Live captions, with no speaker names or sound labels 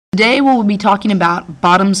Today we'll be talking about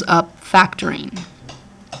bottoms-up factoring.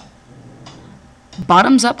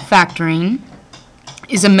 Bottoms-up factoring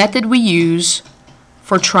is a method we use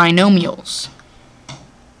for trinomials.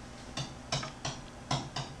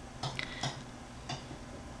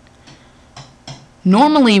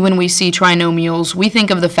 Normally when we see trinomials, we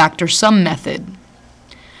think of the factor sum method.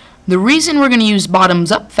 The reason we're going to use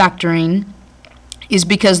bottoms-up factoring is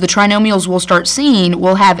because the trinomials we'll start seeing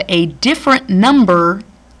will have a different number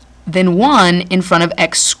than 1 in front of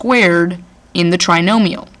x squared in the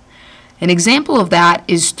trinomial. An example of that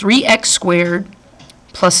is 3x squared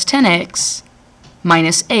plus 10x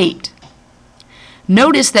minus 8.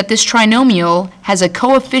 Notice that this trinomial has a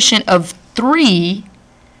coefficient of 3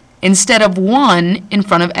 instead of 1 in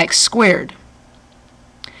front of x squared.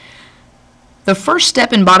 The first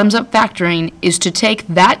step in bottoms-up factoring is to take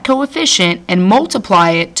that coefficient and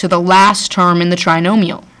multiply it to the last term in the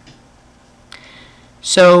trinomial.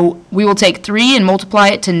 So we will take 3 and multiply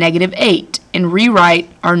it to -8 and rewrite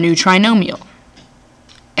our new trinomial.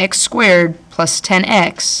 X squared plus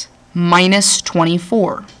 10x minus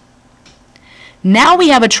 24. Now we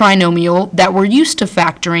have a trinomial that we're used to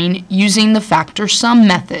factoring using the factor sum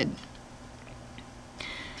method.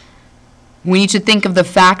 We need to think of the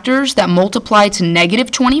factors that multiply to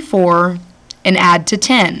 -24 and add to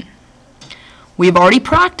 10. We've already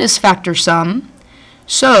practiced factor sum,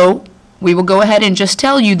 so we will go ahead and just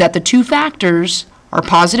tell you that the two factors are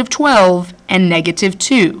positive 12 and negative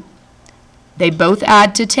 2. They both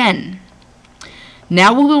add to 10.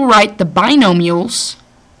 Now we will write the binomials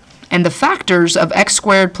and the factors of x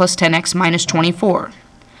squared plus 10x minus 24.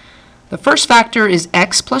 The first factor is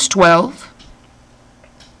x plus 12,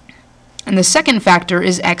 and the second factor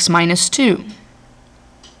is x minus 2.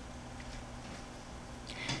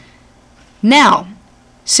 Now,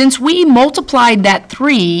 since we multiplied that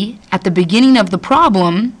 3 at the beginning of the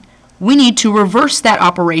problem, we need to reverse that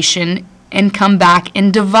operation and come back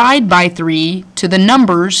and divide by 3 to the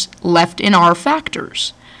numbers left in our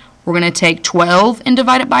factors. We're going to take 12 and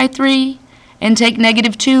divide it by 3, and take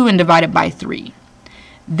 -2 and divide it by 3.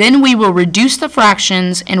 Then we will reduce the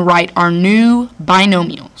fractions and write our new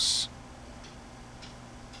binomials.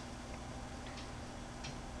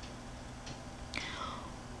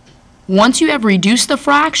 Once you have reduced the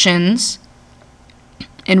fractions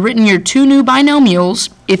and written your two new binomials,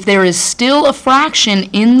 if there is still a fraction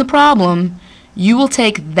in the problem, you will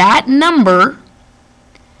take that number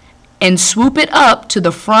and swoop it up to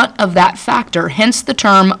the front of that factor, hence the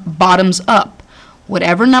term bottoms up.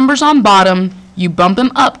 Whatever number's on bottom, you bump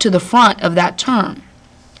them up to the front of that term.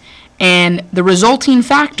 And the resulting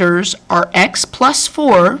factors are x plus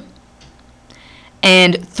 4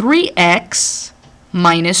 and 3x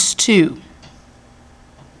minus 2.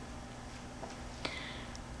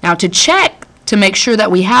 Now to check to make sure that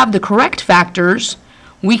we have the correct factors,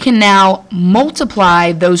 we can now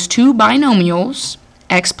multiply those two binomials,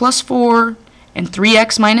 x plus 4 and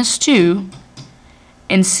 3x minus 2,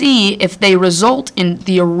 and see if they result in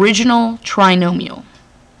the original trinomial.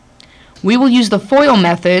 We will use the FOIL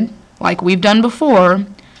method, like we've done before,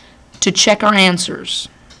 to check our answers.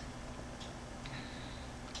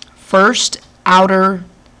 First, outer,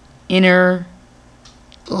 inner,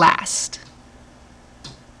 last.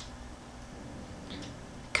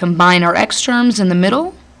 Combine our x terms in the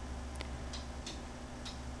middle,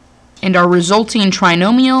 and our resulting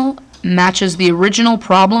trinomial matches the original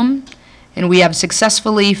problem, and we have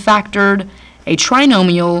successfully factored a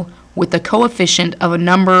trinomial with the coefficient of a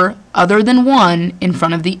number other than 1 in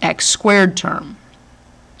front of the x squared term.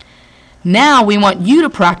 Now we want you to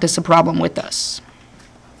practice a problem with us.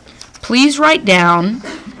 Please write down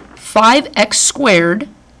 5x squared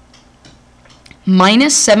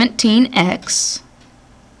minus 17x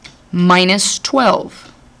minus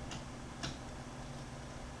 12.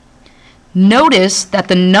 Notice that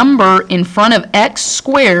the number in front of x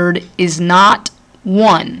squared is not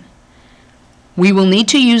 1. We will need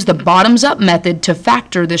to use the bottoms-up method to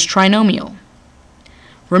factor this trinomial.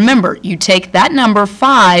 Remember, you take that number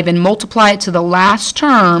 5 and multiply it to the last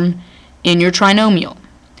term in your trinomial.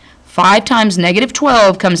 5 times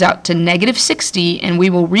 -12 comes out to -60, and we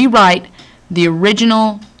will rewrite the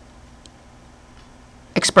original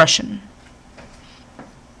expression.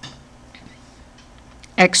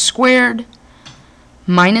 X squared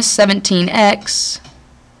minus 17x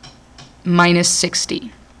minus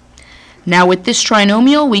 60. Now with this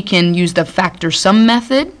trinomial, we can use the factor sum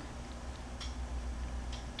method.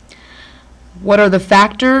 What are the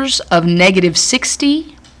factors of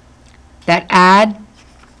 -60 that add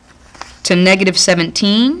to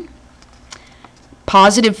 -17,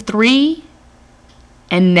 +3,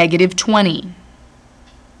 and -20.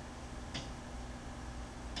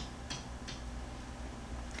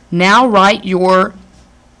 Now write your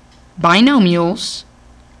binomials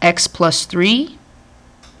x plus 3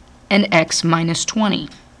 and x minus 20.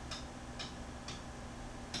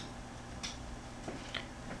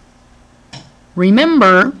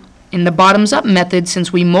 Remember, in the bottoms up method,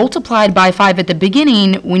 since we multiplied by 5 at the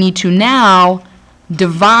beginning, we need to now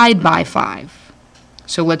divide by 5.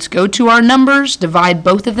 So let's go to our numbers, divide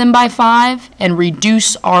both of them by 5, and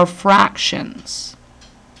reduce our fractions.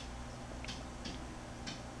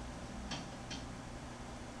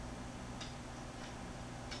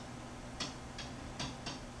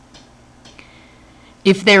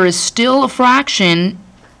 If there is still a fraction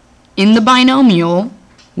in the binomial,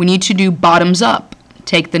 we need to do bottoms up.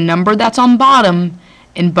 Take the number that's on bottom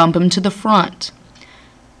and bump them to the front.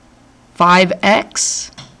 5x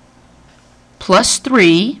plus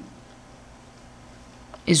 3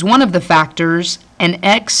 is one of the factors, and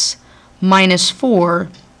x minus 4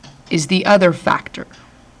 is the other factor.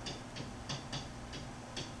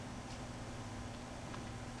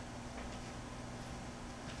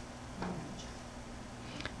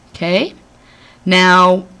 Okay,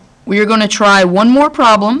 now we are going to try one more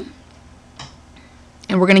problem,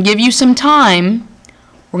 and we're going to give you some time.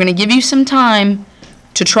 We're going to give you some time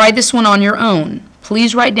to try this one on your own.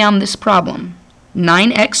 Please write down this problem.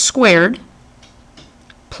 9x squared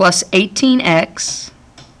plus 18x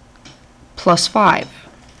plus 5.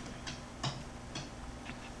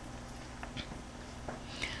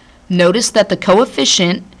 Notice that the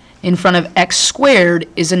coefficient in front of x squared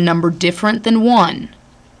is a number different than 1.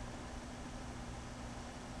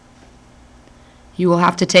 You will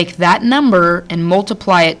have to take that number and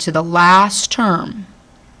multiply it to the last term.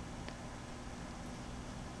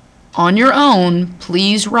 On your own,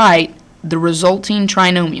 please write the resulting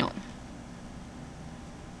trinomial.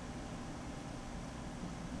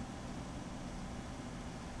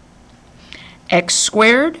 X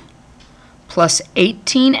squared plus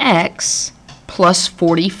 18x plus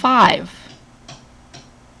 45.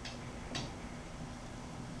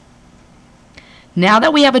 Now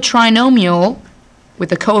that we have a trinomial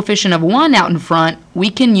with a coefficient of 1 out in front, we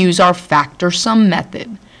can use our factor sum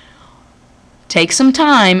method. Take some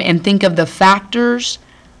time and think of the factors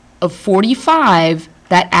of 45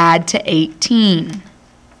 that add to 18.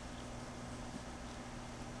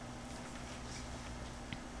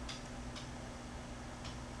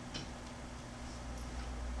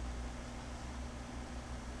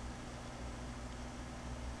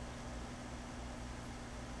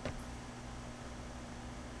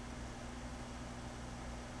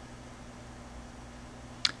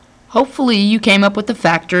 Hopefully you came up with the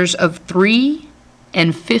factors of 3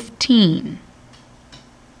 and 15.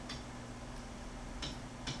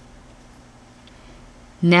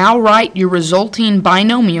 Now write your resulting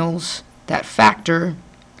binomials that factor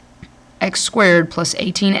x squared plus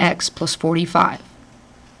 18x plus 45.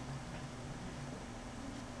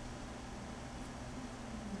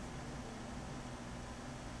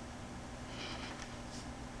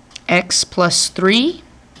 X plus 3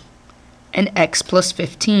 and x plus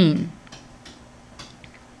 15.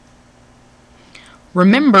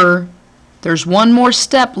 Remember, there's one more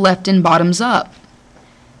step left in bottoms up.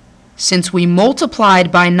 Since we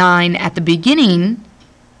multiplied by 9 at the beginning,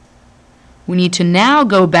 we need to now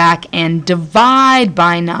go back and divide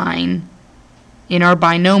by 9 in our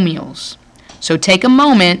binomials. So take a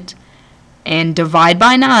moment and divide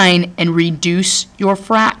by 9 and reduce your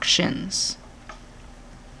fractions.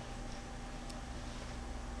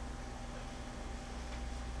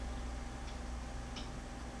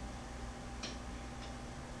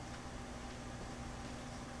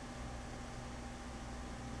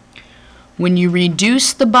 When you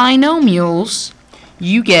reduce the binomials,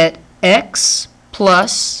 you get x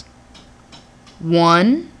plus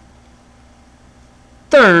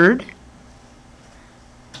 1/3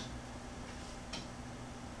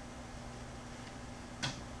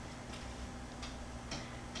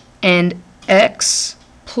 and x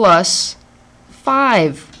plus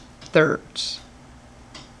 5/3.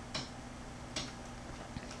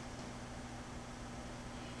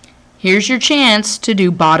 Here's your chance to do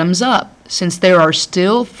bottoms up. Since there are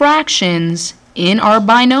still fractions in our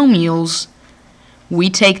binomials, we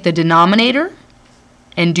take the denominator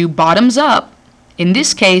and do bottoms up, in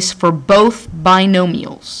this case for both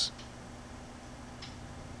binomials.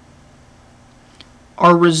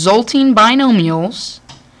 Our resulting binomials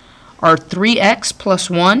are 3x plus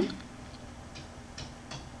 1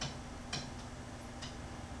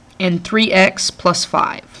 and 3x plus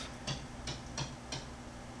 5.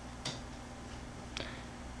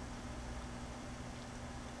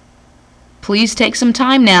 Please take some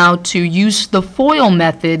time now to use the FOIL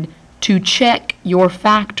method to check your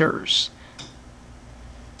factors.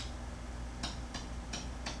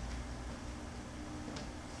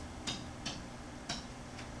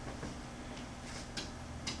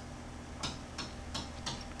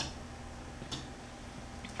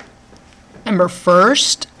 Remember,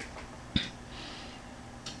 first,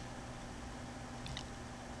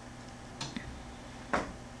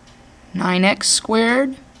 (9x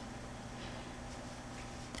squared),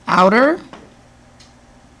 outer,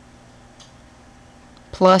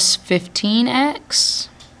 plus 15x,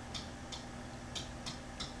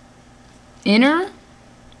 inner,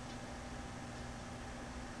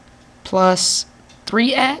 plus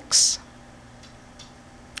 3x,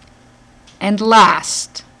 and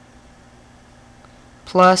last,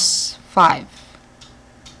 plus 5.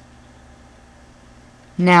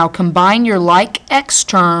 Now combine your like x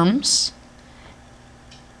terms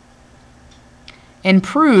and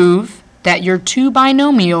prove that your two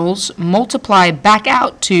binomials multiply back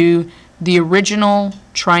out to the original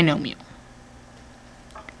trinomial.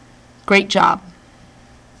 Great job.